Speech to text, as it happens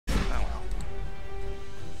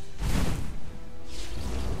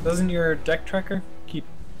Doesn't your deck tracker keep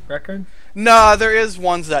record? No, there is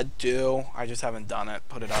ones that do. I just haven't done it.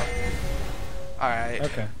 Put it up. Alright.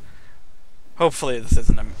 Okay. Hopefully this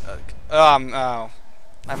isn't a... oh.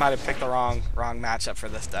 I might have picked the wrong matchup for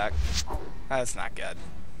this deck. That's not good.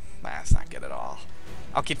 That's not good at all.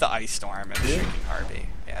 I'll keep the Ice Storm and Shrieking Harpy.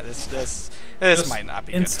 Yeah, this might not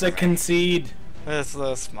be insta good for me. concede.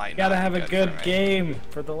 This might Gotta not have be a good for me. game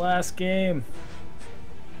for the last game.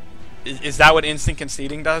 Is that what instant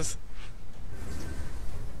conceding does?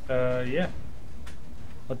 Yeah.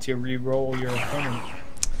 Lets you re-roll your opponent.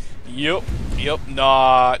 Yep.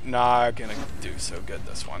 Not gonna do so good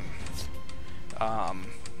this one.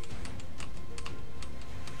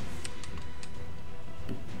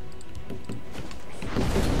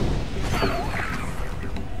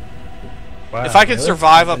 Wow, if I could really?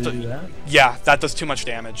 survive How up did to... you do that? Yeah, that does too much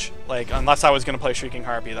damage. Like, unless I was gonna play Shrieking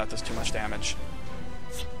Harpy, that does too much damage.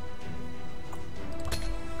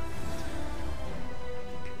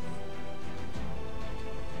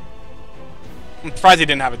 I'm surprised he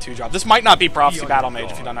didn't have a 2-drop. This might not be Prophecy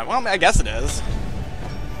Battlemage if you don't know. Well, I guess it is.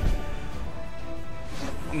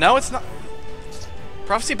 No, it's not.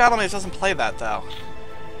 Prophecy Battlemage doesn't play that, though.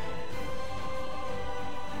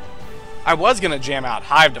 I was gonna jam out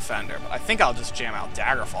Hive Defender, but I think I'll just jam out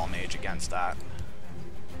Daggerfall Mage against that.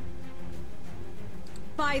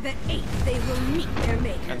 By the 8th, they will meet their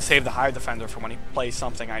maker. And save the Hive Defender for when he plays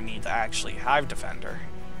something I need to actually Hive Defender.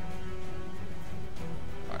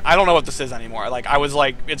 I don't know what this is anymore. Like, I was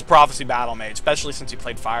like, it's Prophecy Battlemage, especially since you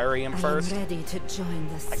played Fire Em first. Ready to join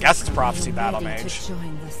the I guess it's Prophecy Ready Battlemage. to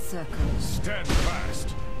join the circle. Stand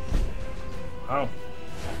fast. Oh.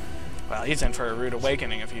 Well, he's in for a rude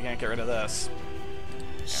awakening if you can't get rid of this.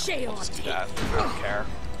 Yeah, we'll just do that. I don't care.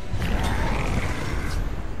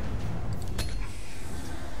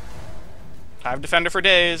 Hive Defender for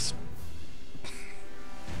days.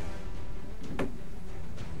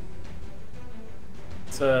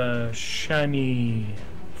 It's a shiny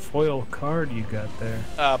foil card you got there.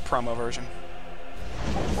 Promo version.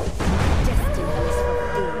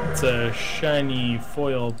 It's a shiny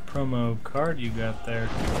foil promo card you got there.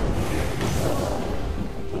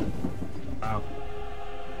 Wow.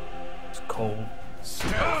 It's cold.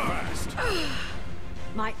 Stand fast.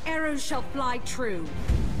 My arrows shall fly true.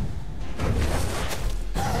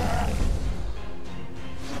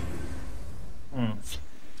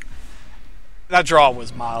 That draw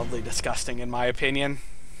was mildly disgusting in my opinion.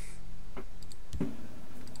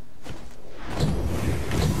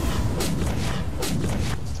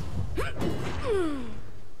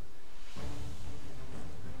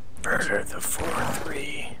 Murder the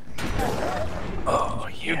 4-3. Oh,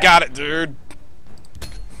 yeah. You got it, dude.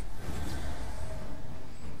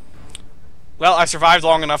 Well, I survived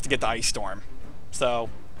long enough to get the Ice Storm. So,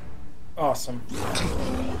 Awesome.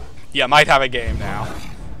 yeah, might have a game now.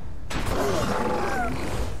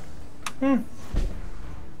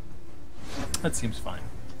 That seems fine.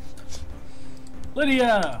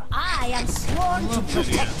 Lydia! I am sworn to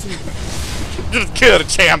protect you. Just could have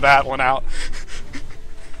jammed that one out.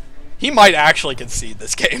 He might actually concede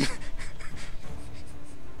this game.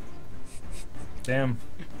 Damn.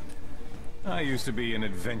 I used to be an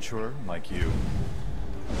adventurer like you.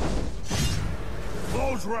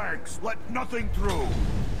 Close ranks. Let nothing through.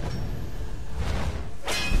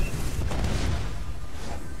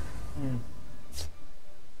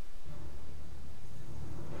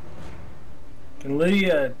 Can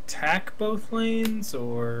Lydia attack both lanes,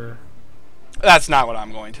 or That's not what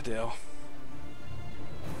I'm going to do.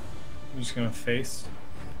 I'm just gonna face?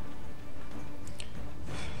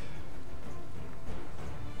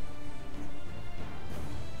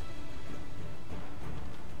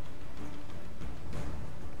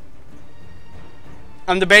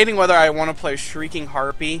 I'm debating whether I want to play Shrieking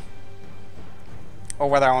Harpy or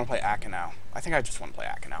whether I want to play Akino. I think I just want to play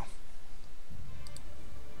Akino.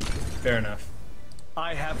 Fair enough.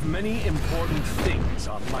 I have many important things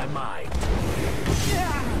on my mind.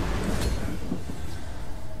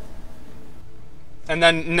 And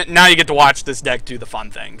then now you get to watch this deck do the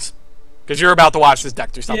fun things. Because you're about to watch this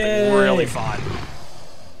deck do something Yay. really fun.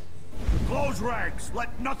 Close ranks.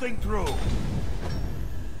 Let nothing through.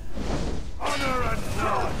 Honor and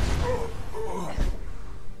blood.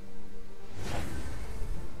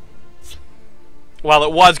 Well,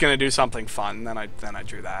 it was going to do something fun, then I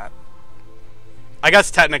drew that. I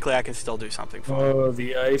guess technically I can still do something fun. Oh,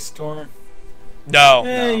 the Ice Storm? No,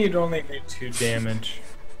 Eh, no. you'd only do 2 damage.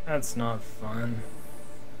 That's not fun.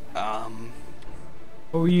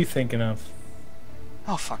 What were you thinking of?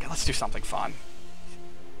 Oh, fuck it. Let's do something fun.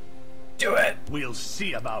 Do it! We'll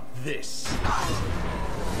see about this.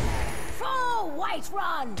 Fall! Oh,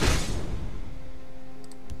 Whiterun!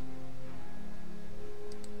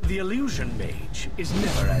 The illusion mage is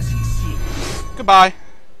never as he seems. Goodbye.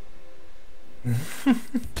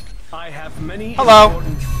 I have many Hello.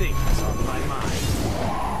 important things on my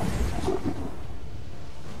mind.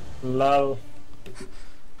 Lol.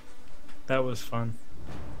 That was fun.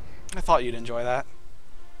 I thought you'd enjoy that.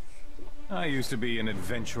 I used to be an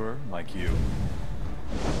adventurer like you.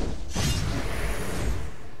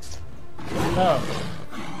 Oh.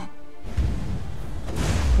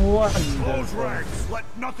 Close Wonderful. ranks, let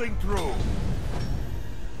nothing through.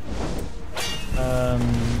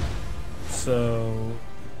 So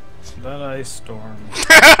that ice storm.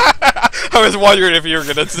 I was wondering if you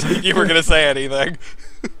were gonna say anything.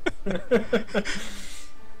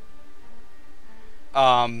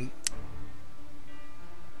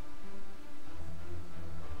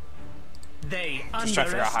 They Just trying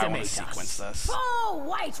to figure out how I want to underestimate sequence us. this. Oh,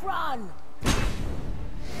 Whiterun!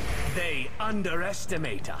 They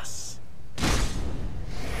underestimate us.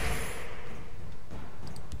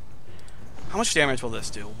 How much damage will this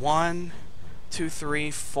do? 1, 2,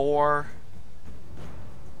 3, 4.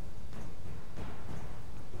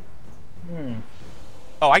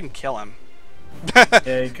 Oh, I can kill him.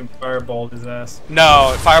 Yeah, you can firebolt his ass.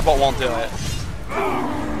 No, Firebolt won't do it.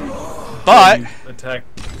 But You attack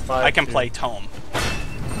 5 I can too. play Tome.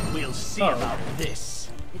 We'll see Oh. about this.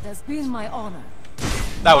 It has been my honor.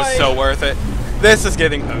 That was so worth it. This is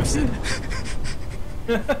getting posted.